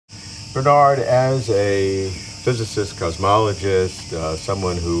Bernard, as a physicist, cosmologist,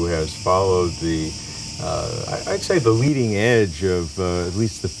 someone who has followed I'd say the leading edge of at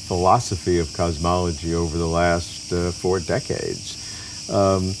least the philosophy of cosmology over the last 4 decades,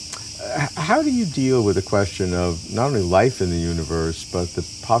 how do you deal with the question of not only life in the universe, but the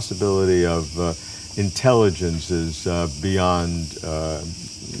possibility of intelligences beyond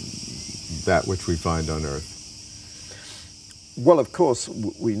that which we find on Earth? Well, of course,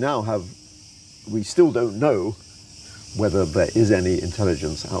 we still don't know whether there is any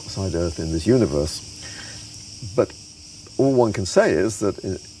intelligence outside Earth in this universe. But all one can say is that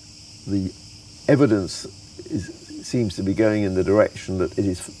the evidence seems to be going in the direction that it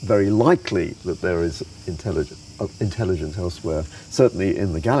is very likely that there is intelligence elsewhere, certainly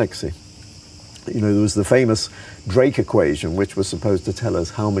in the galaxy. You know, there was the famous Drake equation, which was supposed to tell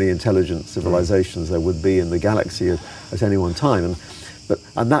us how many intelligent civilizations there would be in the galaxy at any one time.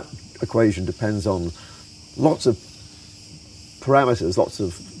 And that equation depends on lots of parameters, lots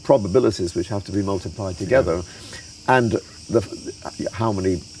of probabilities which have to be multiplied together, and how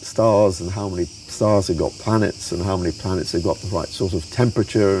many stars have got planets, and how many planets have got the right sort of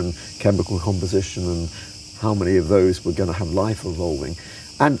temperature and chemical composition, and how many of those were going to have life evolving.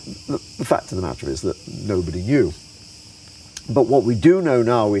 And the fact of the matter is that nobody knew. But what we do know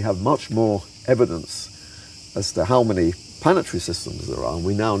now, we have much more evidence as to how many planetary systems there are, and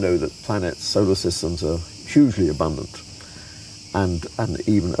we now know that planets, solar systems, are hugely abundant. And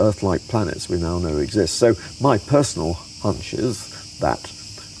even Earth-like planets we now know exist. So my personal hunch is that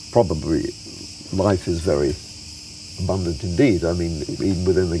probably life is very abundant indeed, I mean, even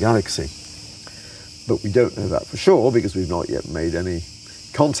within the galaxy. But we don't know that for sure because we've not yet made any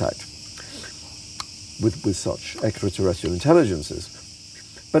contact with such extraterrestrial intelligences.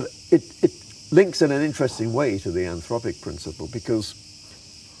 But it links in an interesting way to the anthropic principle, because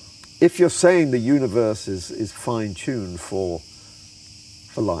if you're saying the universe is fine-tuned for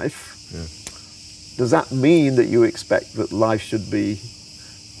life, does that mean that you expect that life should be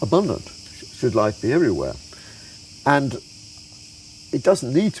abundant? Should life be everywhere? And it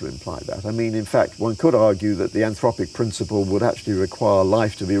doesn't need to imply that. I mean, in fact, one could argue that the anthropic principle would actually require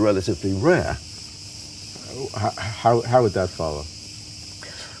life to be relatively rare. How would that follow?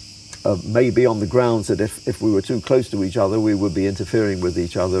 Maybe on the grounds that if we were too close to each other, we would be interfering with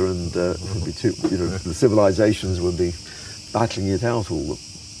each other, and would be the civilizations would be battling it out all the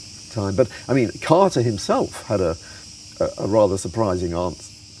time. But I mean, Carter himself had a rather surprising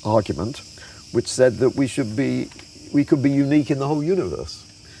argument, which said that we could be unique in the whole universe.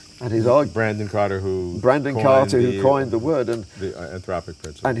 And his Brandon Carter, who coined the word, and the anthropic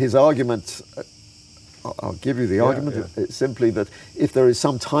principle. And his argument, I'll give you the argument. It's simply that if there is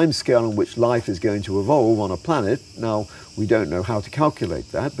some time scale in which life is going to evolve on a planet, now we don't know how to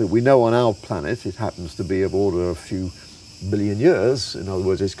calculate that, but we know on our planet it happens to be of order of a few billion years. In other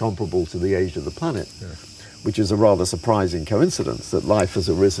words, it's comparable to the age of the planet, which is a rather surprising coincidence that life has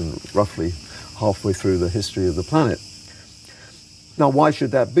arisen roughly halfway through the history of the planet. Now, why should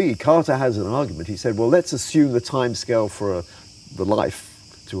that be? Carter has an argument. He said, well, let's assume the time scale for the life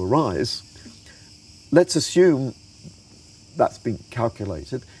to arise. Let's assume that's been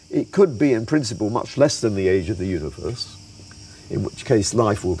calculated. It could be, in principle, much less than the age of the universe, in which case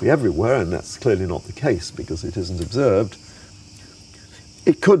life will be everywhere, and that's clearly not the case because it isn't observed.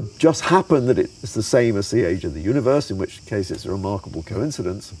 It could just happen that it's the same as the age of the universe, in which case it's a remarkable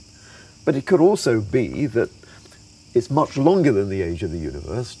coincidence. But it could also be that it's much longer than the age of the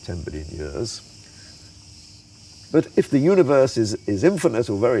universe, 10 billion years. But if the universe is infinite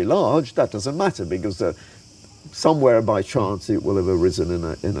or very large, that doesn't matter, because somewhere by chance it will have arisen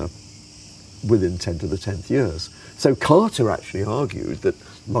within 10 to the 10th years. So Carter actually argued that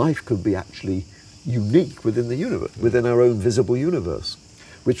life could be actually unique within the universe, within our own visible universe,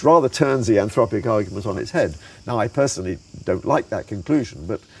 which rather turns the anthropic argument on its head. Now, I personally don't like that conclusion,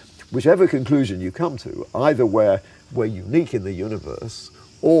 but whichever conclusion you come to, either we're unique in the universe,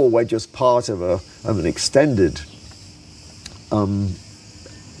 or we're just part of an extended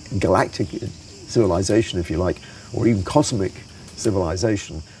galactic civilization, if you like, or even cosmic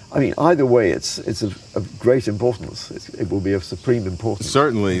civilization. I mean, either way, it's of great importance. It will be of supreme importance.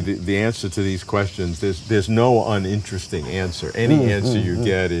 Certainly, the answer to these questions, there's no uninteresting answer. Any answer you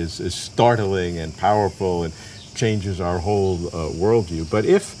get is startling and powerful and changes our whole worldview. But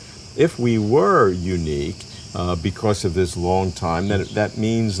if we were unique because of this long time, then that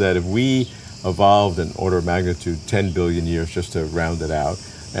means that if we evolved an order of magnitude 10 billion years, just to round it out,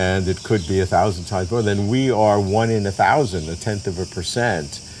 and it could be 1,000 times more, then we are 1 in 1,000,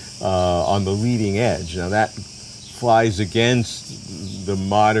 0.1%, on the leading edge. Now that flies against the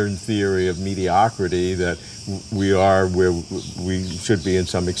modern theory of mediocrity, that we are where we should be in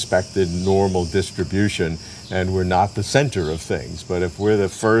some expected normal distribution, and we're not the center of things. But if we're the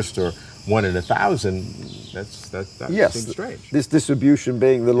first or 1 in 1,000, that yes, seems strange. This distribution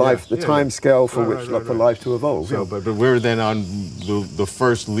being the life, the time scale for for life to evolve. So, but we're then on the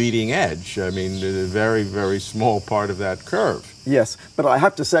first leading edge. I mean, a very, very small part of that curve. Yes, but I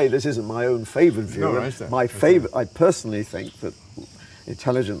have to say this isn't my own favourite view. No, my favourite, I personally think that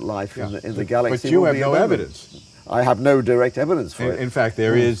intelligent life in the galaxy. But you have no evidence. I have no direct evidence for it. In fact,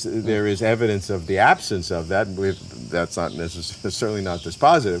 there is evidence of the absence of that. That's not necessarily not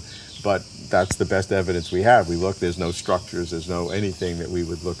dispositive, but that's the best evidence we have. We look, there's no structures, there's no anything that we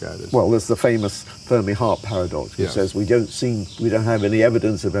would look at. Well, there's the famous Fermi-Hart paradox, which says we don't have any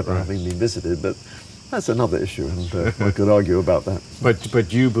evidence of ever having been visited, but that's another issue, and I could argue about that.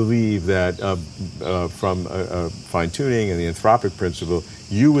 But you believe that from fine-tuning and the anthropic principle,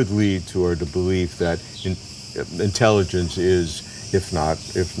 you would lead toward the belief that intelligence is, if not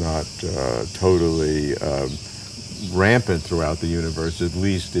totally rampant throughout the universe, at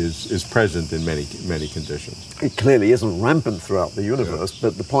least is present in many conditions. It clearly isn't rampant throughout the universe,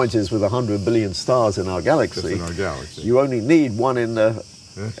 but the point is, with 100 billion stars in our galaxy, you only need one in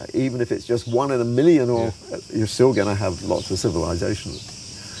even if it's just 1 in a million, or you're still going to have lots of civilizations,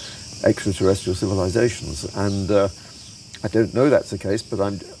 extraterrestrial civilizations, and I don't know that's the case, but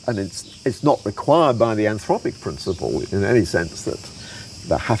it's not required by the anthropic principle in any sense that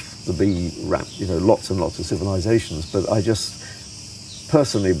there have to be lots and lots of civilizations. But I just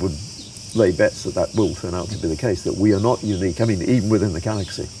personally would lay bets that will turn out to be the case, that we are not unique. I mean, even within the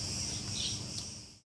galaxy.